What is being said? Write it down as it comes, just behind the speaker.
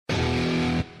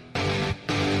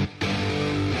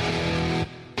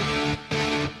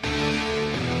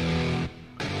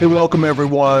Hey, welcome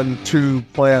everyone to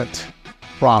Plant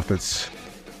Profits.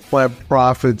 Plant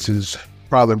Profits is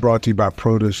proudly brought to you by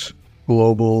Produce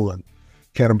Global and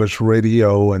Cannabis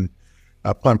Radio, and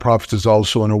Plant Profits is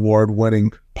also an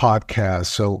award-winning podcast.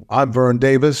 So I'm Vern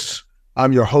Davis.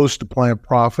 I'm your host of Plant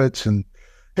Profits, and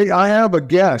hey, I have a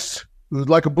guest who's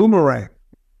like a boomerang,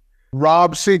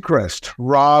 Rob Sechrist.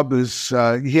 Rob is,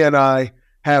 he and I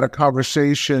had a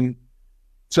conversation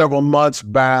several months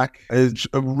back.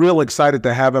 I'm real excited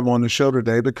to have him on the show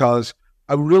today because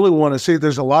I really want to see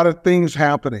there's a lot of things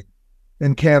happening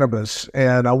in cannabis,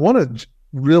 and I want to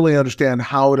really understand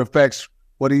how it affects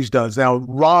what he does. Now,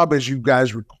 Rob, as you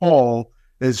guys recall,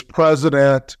 is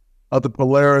president of the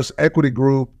Polaris Equity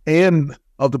Group and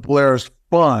of the Polaris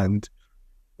Fund.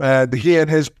 And he and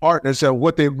his partners said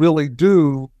what they really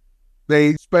do,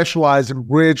 they specialize in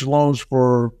bridge loans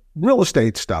for real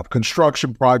estate stuff,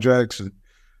 construction projects, and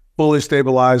fully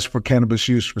stabilized for cannabis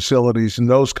use facilities and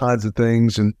those kinds of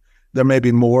things. And there may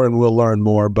be more, and we'll learn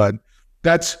more. But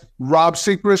that's Rob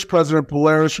Sechrist, president of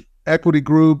Polaris Equity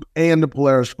Group and the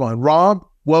Polaris Fund. Rob,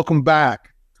 welcome back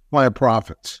to Plant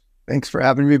Profits. Thanks for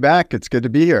having me back. It's good to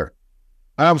be here.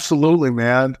 Absolutely,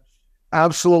 man.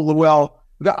 Absolutely. Well,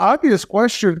 the obvious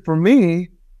question for me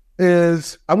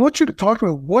is I want you to talk to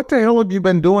me. What the hell have you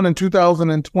been doing in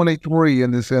 2023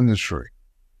 in this industry?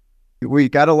 We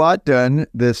got a lot done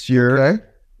this year. Okay.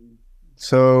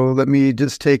 So let me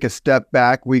just take a step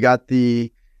back.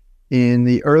 In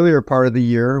the earlier part of the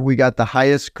year, we got the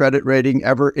highest credit rating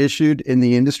ever issued in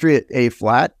the industry at A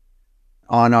flat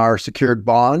on our secured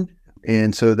bond.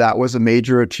 And so that was a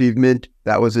major achievement.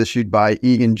 That was issued by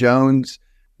Egan-Jones,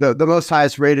 the most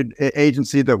highest rated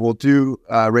agency that will do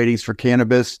ratings for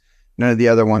cannabis. None of the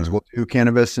other ones will do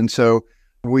cannabis. And so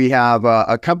we have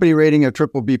a company rating of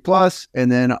BBB+,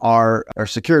 and then our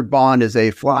secured bond is A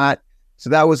flat.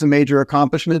 So that was a major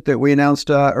accomplishment that we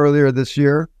announced earlier this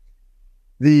year.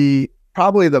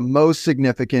 Probably the most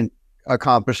significant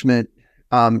accomplishment,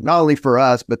 not only for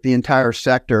us, but the entire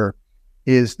sector,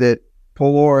 is that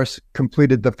Polaris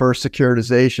completed the first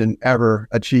securitization ever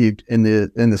achieved in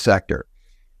the sector.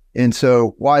 And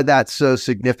so why that's so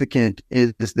significant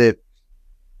is that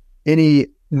any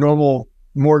normal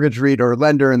mortgage REIT or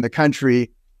lender in the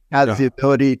country has the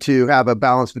ability to have a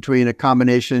balance between a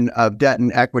combination of debt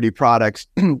and equity products.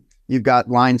 You've got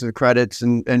lines of credits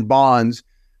and bonds,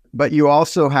 but you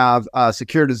also have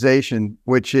securitization,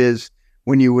 which is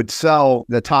when you would sell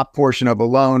the top portion of a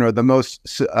loan or the most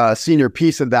senior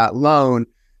piece of that loan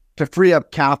to free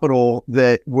up capital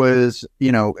that was,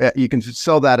 you can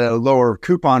sell that at a lower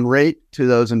coupon rate to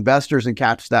those investors and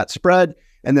catch that spread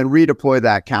and then redeploy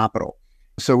that capital.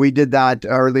 So we did that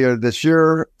earlier this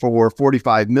year for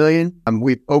 $45 million.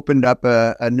 We've opened up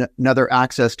another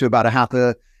access to about a half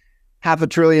a $1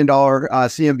 trillion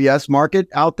CMBS market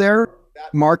out there.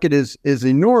 That market is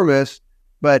enormous,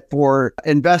 but for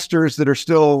investors that are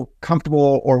still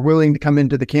comfortable or willing to come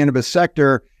into the cannabis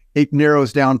sector, it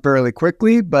narrows down fairly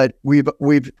quickly. But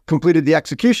we've completed the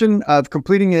execution of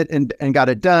completing it and got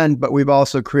it done, but we've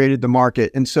also created the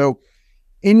market. And so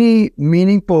any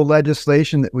meaningful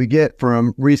legislation that we get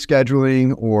from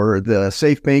rescheduling or the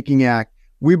Safe Banking Act,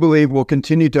 we believe will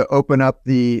continue to open up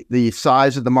the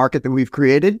size of the market that we've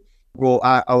created, will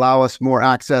allow us more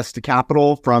access to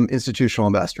capital from institutional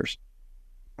investors.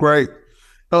 Great.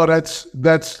 Oh,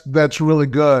 that's really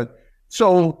good.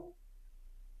 So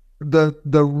the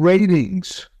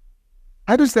ratings,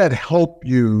 how does that help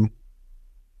you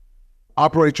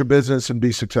operate your business and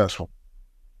be successful?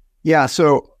 Yeah.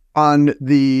 So on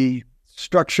the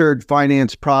structured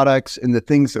finance products and the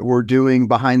things that we're doing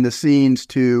behind the scenes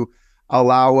to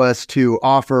allow us to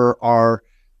offer our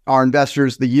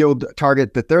investors the yield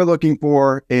target that they're looking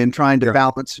for and trying to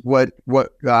balance what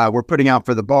we're putting out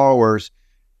for the borrowers.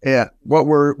 What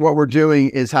we're doing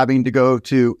is having to go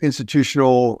to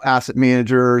institutional asset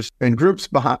managers and groups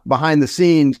behind the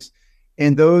scenes,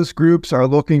 and those groups are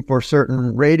looking for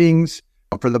certain ratings.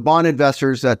 For the bond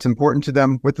investors, that's important to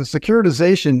them. With the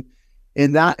securitization,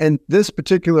 in this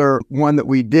particular one that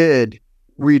we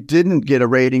didn't get a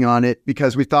rating on it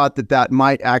because we thought that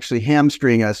might actually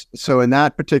hamstring us. So in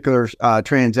that particular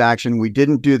transaction, we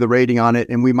didn't do the rating on it,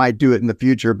 and we might do it in the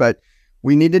future. But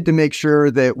we needed to make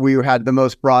sure that we had the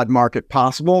most broad market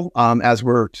possible as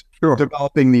we're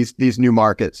developing these new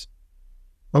markets.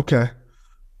 Okay,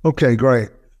 great.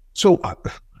 So,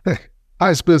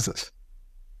 how's business?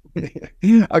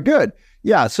 Good.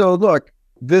 Yeah. So look,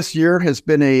 this year has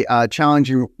been a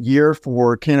challenging year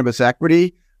for cannabis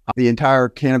equity, the entire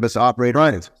cannabis operator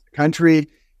in the country,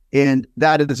 and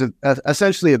that is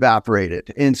essentially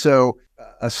evaporated. And so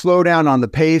a slowdown on the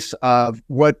pace of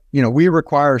what, we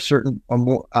require a certain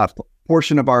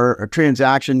portion of our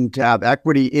transaction to have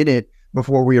equity in it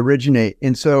before we originate.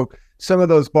 And so some of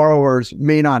those borrowers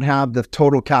may not have the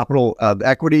total capital of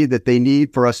equity that they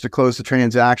need for us to close the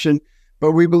transaction.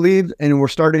 But we believe, and we're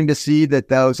starting to see that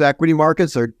those equity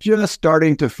markets are just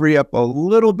starting to free up a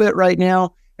little bit right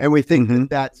now. And we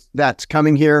think that's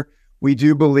coming here. We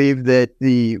do believe that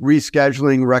the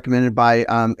rescheduling recommended by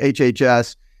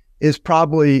HHS is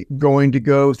probably going to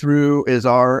go through, is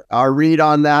our read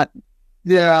on that.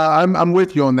 Yeah, I'm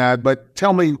with you on that. But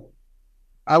tell me,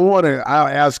 I'll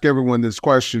ask everyone this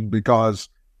question because,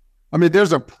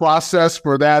 there's a process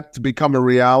for that to become a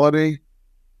reality.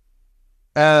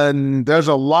 And there's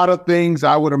a lot of things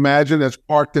I would imagine that's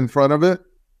parked in front of it.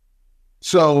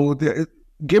 So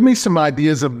give me some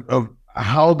ideas of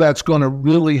how that's going to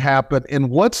really happen and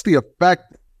what's the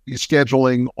effect of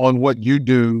scheduling on what you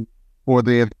do for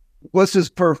the... Let's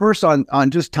just first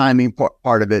on just timing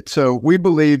part of it. So we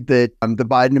believe that the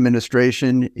Biden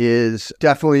administration is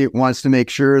definitely wants to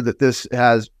make sure that this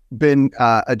has been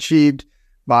achieved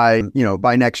by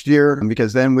next year,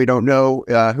 because then we don't know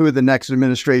who the next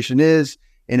administration is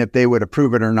and if they would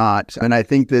approve it or not. And I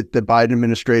think that the Biden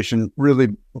administration really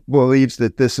believes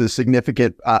that this is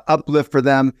significant uplift for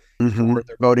them, for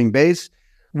their voting base.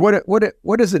 What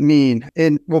does it mean?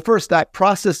 And well, first, that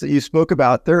process that you spoke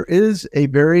about, there is a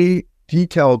very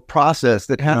detailed process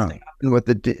that has to happen with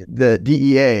the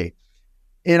DEA.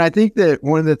 And I think that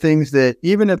one of the things that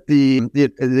even if the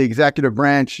executive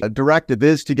branch directive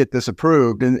is to get this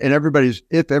approved, and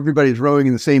if everybody's rowing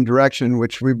in the same direction,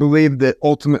 which we believe that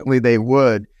ultimately they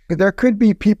would, there could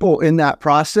be people in that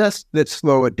process that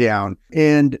slow it down.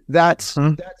 And that's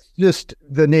just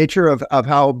the nature of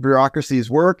how bureaucracies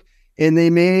work. And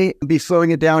they may be slowing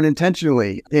it down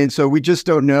intentionally. And so we just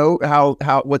don't know how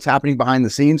what's happening behind the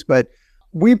scenes. But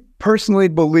we personally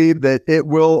believe that it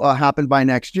will happen by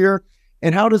next year.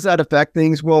 And how does that affect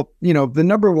things? Well, the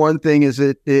number one thing is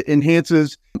it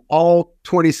enhances all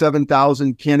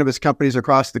 27,000 cannabis companies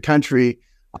across the country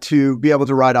to be able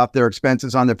to write off their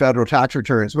expenses on their federal tax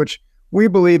returns, which we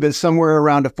believe is somewhere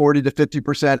around a 40 to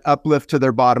 50% uplift to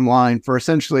their bottom line for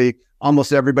essentially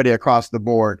almost everybody across the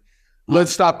board.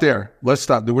 Let's stop there.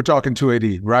 We're talking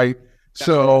 280, right?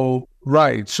 So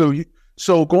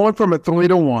going from a 3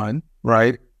 to 1,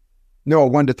 right? No,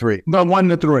 1 to 3. No, 1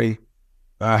 to 3.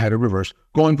 I had it reversed.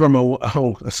 Going from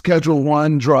a Schedule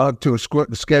 1 drug to a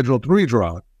Schedule 3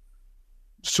 drug.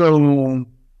 So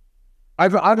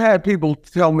I've had people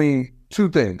tell me two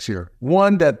things here.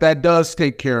 One, that does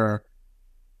take care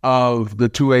of the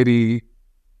 280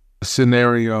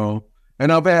 scenario.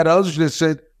 And I've had others that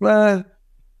said, well,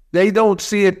 they don't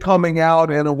see it coming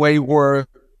out in a way where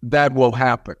that will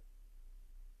happen.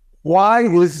 Why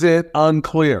is it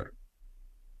unclear?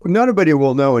 Nobody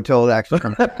will know until it actually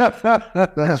comes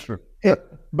out. That's true.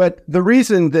 But the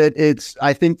reason that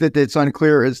I think that it's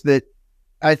unclear is that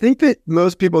I think that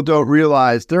most people don't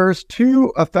realize there's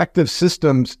two effective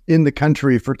systems in the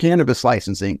country for cannabis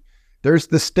licensing. There's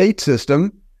the state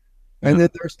system, and then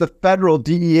there's the federal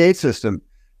DEA system.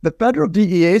 The federal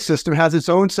DEA system has its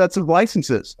own sets of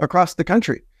licenses across the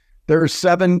country. There are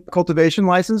 7 cultivation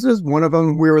licenses. One of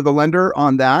them, we were the lender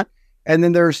on that. And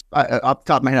then there's, off the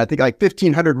top of my head, I think like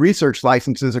 1,500 research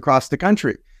licenses across the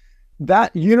country.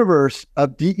 That universe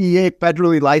of DEA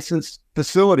federally licensed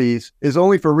facilities is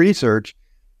only for research.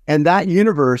 And that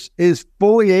universe is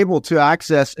fully able to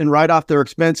access and write off their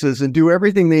expenses and do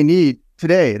everything they need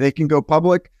today. They can go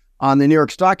public on the New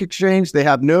York Stock Exchange. They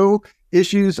have no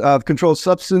issues of Controlled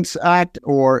Substance Act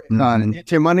or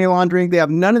anti-money laundering. They have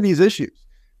none of these issues.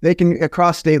 They can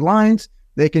cross state lines.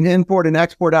 They can import and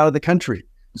export out of the country.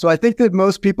 So I think that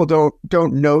most people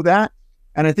don't know that.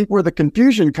 And I think where the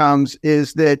confusion comes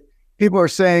is that people are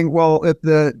saying, well, if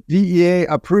the DEA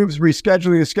approves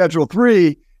rescheduling to Schedule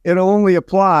 3, it'll only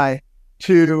apply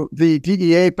to the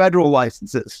DEA federal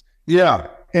licenses. Yeah.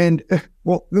 And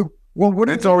well, what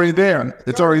it's already there.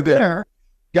 It's already there.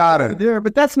 Got it. There,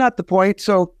 but that's not the point.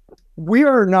 So we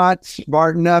are not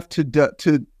smart enough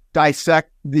to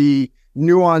dissect the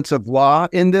nuance of law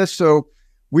in this. So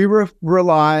we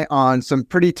rely on some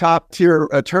pretty top tier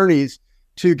attorneys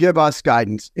to give us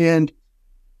guidance. And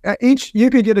you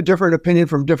could get a different opinion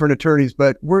from different attorneys,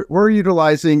 but we're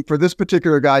utilizing for this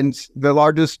particular guidance the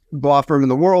largest law firm in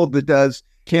the world that does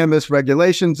cannabis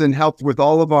regulations and help with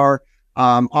all of our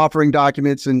offering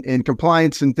documents and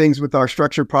compliance and things with our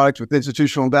structured products with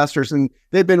institutional investors. And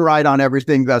they've been right on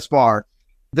everything thus far.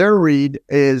 Their read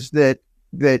is that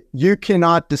you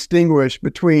cannot distinguish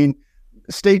between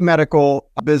state medical,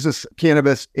 business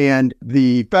cannabis, and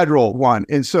the federal one.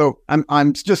 And so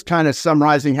I'm just kind of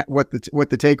summarizing what the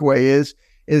takeaway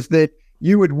is that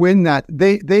you would win that.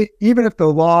 They even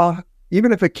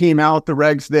if it came out the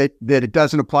regs that it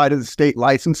doesn't apply to the state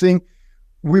licensing,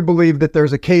 we believe that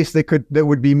there's a case that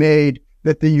would be made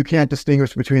that you can't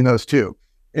distinguish between those two.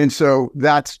 And so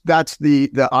that's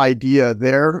the idea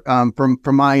there from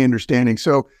my understanding.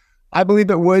 So I believe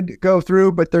it would go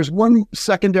through, but there's one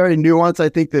secondary nuance I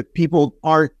think that people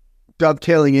aren't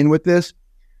dovetailing in with this.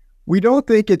 We don't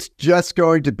think it's just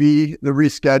going to be the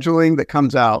rescheduling that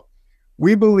comes out.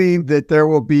 We believe that there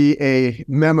will be a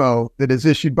memo that is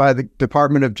issued by the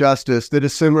Department of Justice that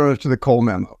is similar to the Cole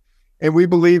memo. And we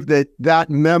believe that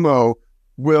memo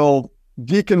will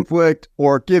deconflict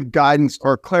or give guidance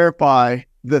or clarify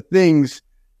the things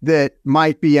that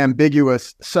might be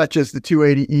ambiguous, such as the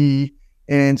 280E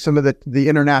and some of the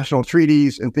international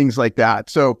treaties and things like that.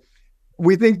 So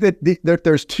we think that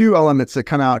there's two elements that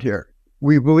come out here.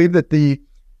 We believe that the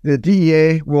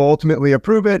DEA will ultimately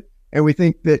approve it, and we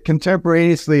think that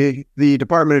contemporaneously the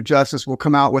Department of Justice will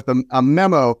come out with a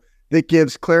memo that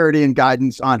gives clarity and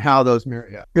guidance on how those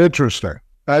marry up. Interesting.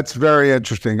 That's very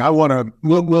interesting.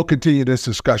 We'll continue this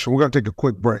discussion. We're going to take a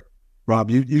quick break.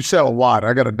 Rob, you said a lot.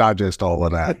 I got to digest all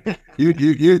of that.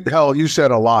 You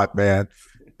said a lot, man.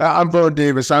 I'm Vern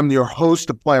Davis. I'm your host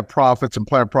of Plant Profits, and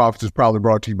Plant Profits is proudly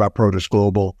brought to you by Produce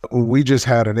Global. We just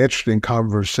had an interesting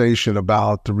conversation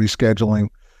about the rescheduling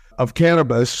of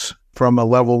cannabis from a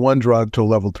level 1 drug to a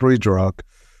level 3 drug.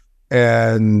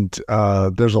 And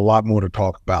there's a lot more to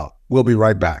talk about. We'll be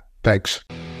right back. Thanks.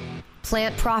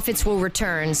 Plant Profits will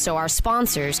return so our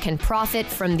sponsors can profit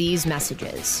from these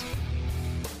messages.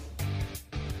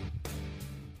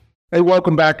 Hey,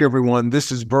 welcome back, everyone.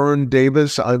 This is Vern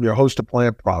Davis. I'm your host of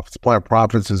Plant Profits. Plant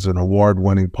Profits is an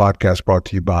award-winning podcast brought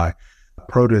to you by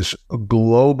Produce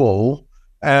Global.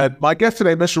 And my guest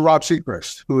today, Mr. Rob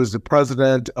Sechrist, who is the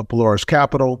president of Polaris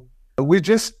Capital. We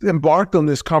just embarked on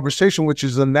this conversation, which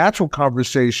is a natural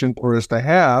conversation for us to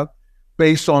have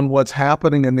based on what's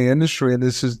happening in the industry. And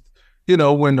this is,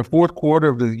 we're in the fourth quarter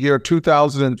of the year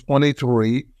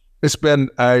 2023. It's been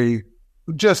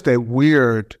just a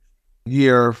weird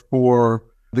year for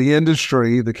the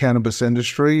industry, the cannabis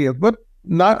industry, but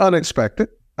not unexpected.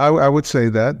 I would say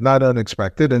that, not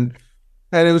unexpected. And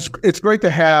it's great to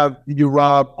have you,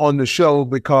 Rob, on the show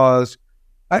because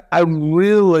I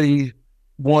really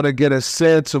want to get a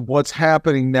sense of what's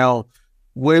happening now.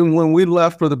 When we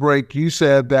left for the break, you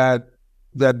said that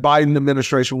Biden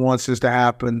administration wants this to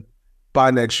happen by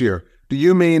next year. Do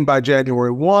you mean by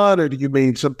January 1, or do you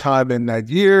mean sometime in that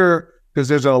year? Because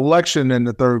there's an election in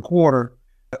the third quarter.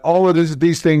 All of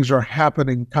these things are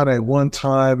happening kind of at one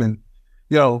time. And,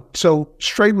 so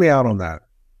straighten me out on that.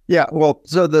 Yeah, well,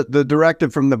 so the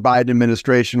directive from the Biden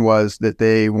administration was that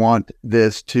they want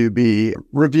this to be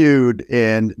reviewed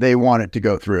and they want it to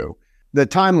go through. The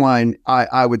timeline,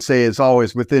 I would say, is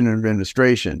always within an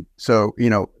administration. So,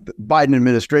 the Biden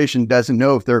administration doesn't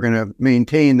know if they're going to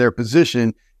maintain their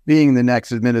position being the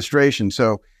next administration.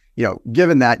 So,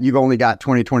 given that you've only got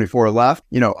 2024 left,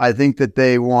 I think that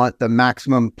they want the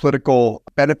maximum political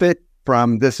benefit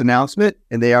from this announcement.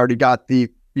 And they already got the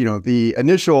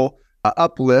initial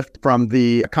uplift from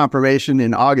the confirmation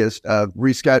in August of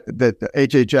that the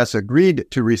HHS agreed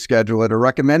to reschedule it or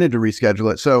recommended to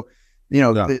reschedule it. So,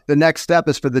 the next step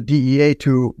is for the DEA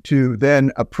to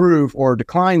then approve or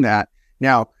decline that.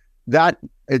 Now, that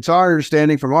it's our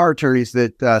understanding from our attorneys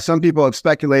that some people have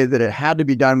speculated that it had to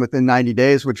be done within 90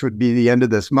 days, which would be the end of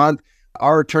this month.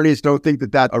 Our attorneys don't think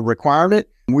that that's a requirement.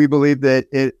 We believe that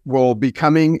it will be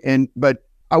coming, but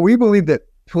we believe that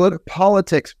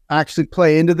politics actually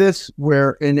play into this.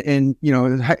 Where,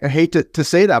 I hate to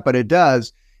say that, but it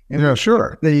does. And yeah,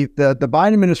 sure. The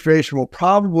Biden administration will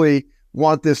probably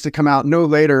want this to come out no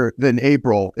later than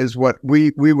April, is what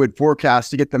we would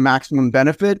forecast to get the maximum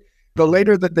benefit. The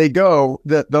later that they go,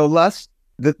 the less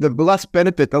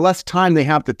benefit, the less time they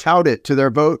have to tout it to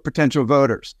their potential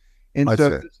voters. And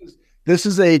this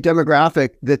is a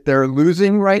demographic that they're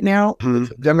losing right now. Mm-hmm.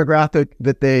 It's a demographic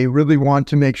that they really want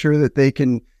to make sure that they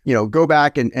can, go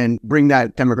back and bring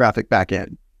that demographic back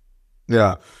in.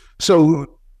 Yeah.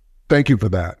 So thank you for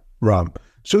that, Rob.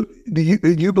 So do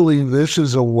you believe this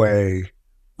is a way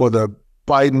for the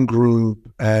Biden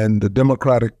group and the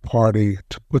Democratic Party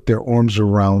to put their arms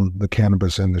around the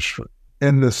cannabis industry?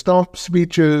 And the stump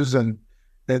speeches, and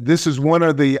this is one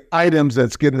of the items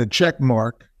that's getting a check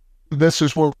mark. This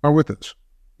is what are with us.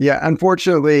 Yeah,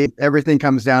 unfortunately, everything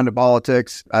comes down to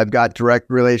politics. I've got direct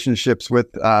relationships with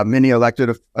many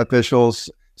elected officials,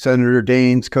 Senator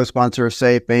Daines, co-sponsor of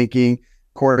SAFE Banking,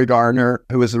 Cory Gardner,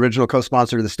 who was the original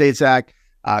co-sponsor of the States Act,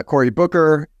 Cory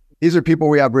Booker. These are people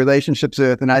we have relationships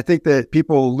with. And I think that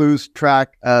people lose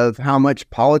track of how much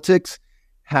politics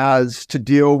has to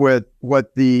deal with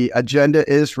what the agenda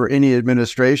is for any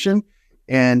administration.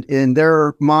 And in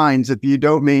their minds, if you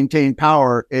don't maintain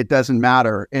power, it doesn't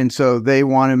matter. And so they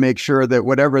want to make sure that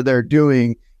whatever they're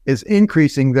doing is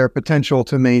increasing their potential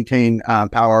to maintain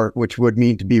power, which would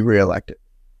mean to be reelected.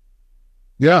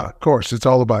 Yeah, of course. It's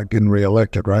all about getting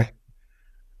reelected, right?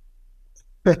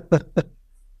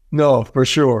 No, for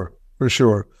sure. For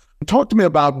sure. Talk to me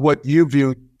about what you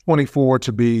view 24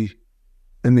 to be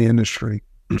in the industry.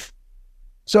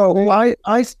 So I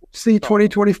see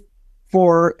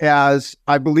 2024 as,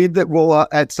 I believe that we'll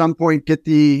at some point get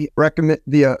the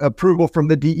approval from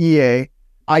the DEA.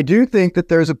 I do think that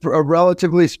there's a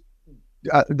relatively,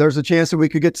 there's a chance that we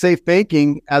could get safe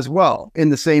banking as well in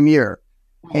the same year.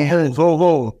 And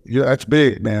yeah, that's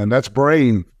big, man. That's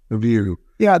brave of you.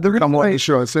 Yeah, I'm wanting to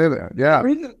show and say that. Yeah.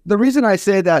 The reason I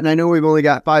say that, and I know we've only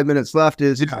got 5 minutes left,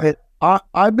 is that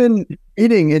I've been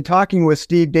meeting and talking with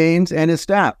Steve Daines and his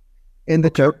staff. And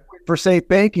the choke for safe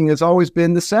banking has always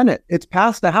been the Senate. It's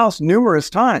passed the House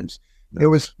numerous times. It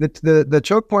was the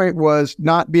choke point was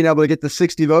not being able to get the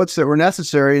 60 votes that were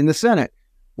necessary in the Senate.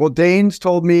 Well, Daines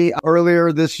told me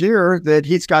earlier this year that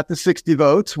he's got the 60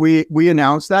 votes. We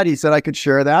announced that. He said I could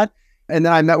share that. And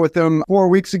then I met with him 4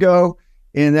 weeks ago.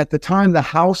 And at the time, the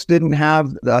House didn't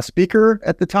have the speaker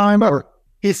at the time.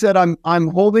 He said, I'm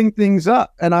holding things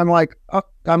up. And I'm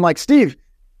like, Steve,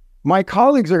 my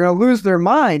colleagues are going to lose their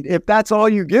mind if that's all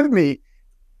you give me.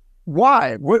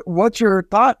 Why? What's your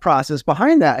thought process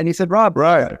behind that? And he said, Rob,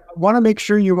 right. I want to make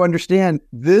sure you understand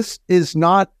this is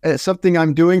not something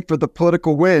I'm doing for the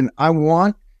political win. I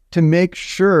want to make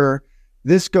sure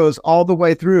this goes all the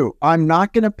way through. I'm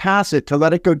not going to pass it to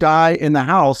let it go die in the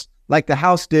House like the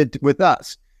House did with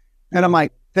us. And I'm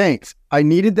like, thanks. I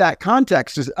needed that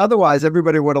context, because otherwise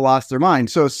everybody would have lost their mind.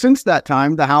 So since that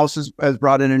time, the House has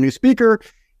brought in a new speaker,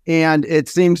 and it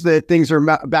seems that things are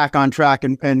back on track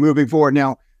and moving forward.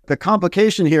 Now, the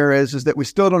complication here is that we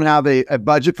still don't have a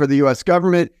budget for the U.S.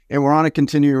 government, and we're on a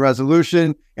continuing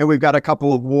resolution, and we've got a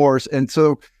couple of wars. And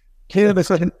so cannabis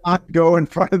cannot go in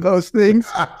front of those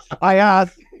things. I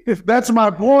asked, if that's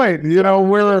my point. You know,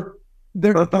 we're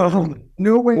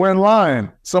in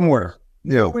line somewhere.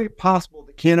 No way possible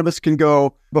that cannabis can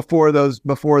go before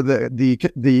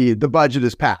the budget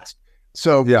is passed.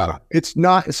 So yeah, it's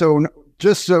not. So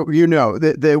just so you know,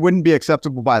 that wouldn't be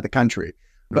acceptable by the country.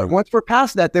 But once we're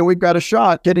past that, then we've got a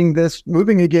shot getting this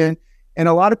moving again. And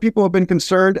a lot of people have been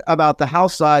concerned about the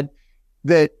House side,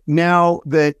 that now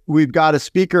that we've got a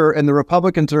speaker and the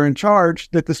Republicans are in charge,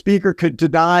 that the speaker could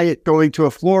deny it going to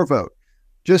a floor vote.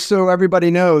 Just so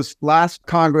everybody knows, last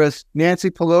Congress, Nancy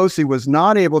Pelosi was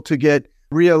not able to get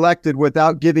reelected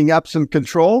without giving up some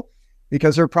control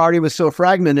because her party was so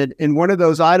fragmented. And one of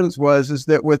those items is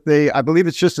that with I believe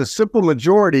it's just a simple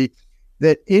majority,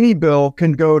 that any bill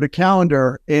can go to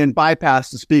calendar and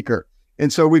bypass the speaker.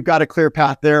 And so we've got a clear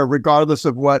path there, regardless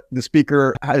of what the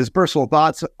speaker has personal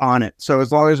thoughts on it. So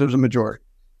as long as there's a majority.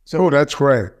 So that's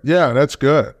great. Yeah, that's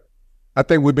good. I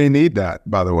think we may need that,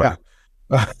 by the way.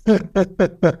 Yeah.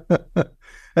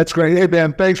 That's great. Hey,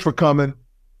 man, thanks for coming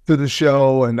to the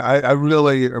show. And I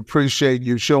really appreciate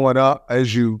you showing up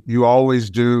as you always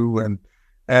do.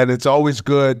 And it's always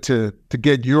good to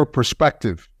get your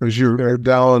perspective, because you're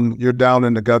down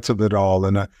in the guts of it all.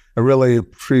 And I really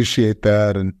appreciate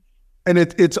that. And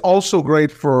it's also great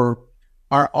for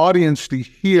our audience to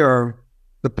hear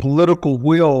the political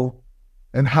wheel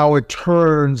and how it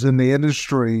turns in the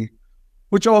industry,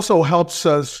 which also helps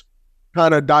us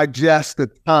kind of digest the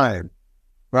time,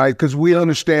 right? Because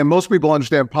most people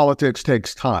understand politics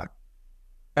takes time.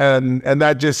 And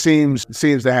that just seems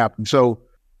to happen. So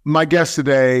my guest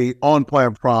today on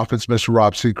Plant Profits, Mr.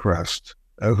 Rob Sechrist,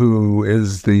 who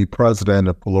is the president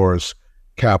of Polaris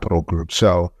Capital Group.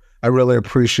 So I really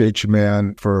appreciate you,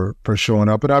 man, for showing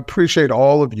up. And I appreciate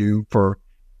all of you for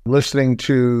listening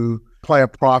to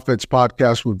Plant Profits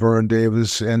podcast with Vern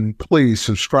Davis. And please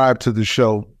subscribe to the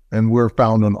show. And we're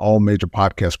found on all major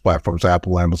podcast platforms,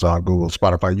 Apple, Amazon, Google,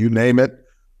 Spotify, you name it.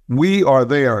 We are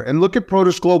there. And look at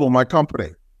Produce Global, my company.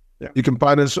 Yeah. You can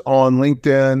find us on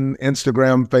LinkedIn,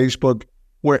 Instagram, Facebook,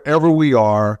 wherever we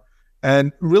are,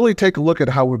 and really take a look at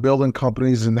how we're building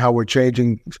companies and how we're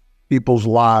changing people's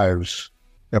lives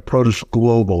at Produce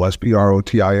Global,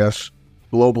 SPROTIS,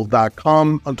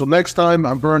 global.com. Until next time,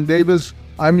 I'm Vern Davis.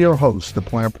 I'm your host of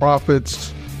Plant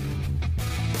Profits.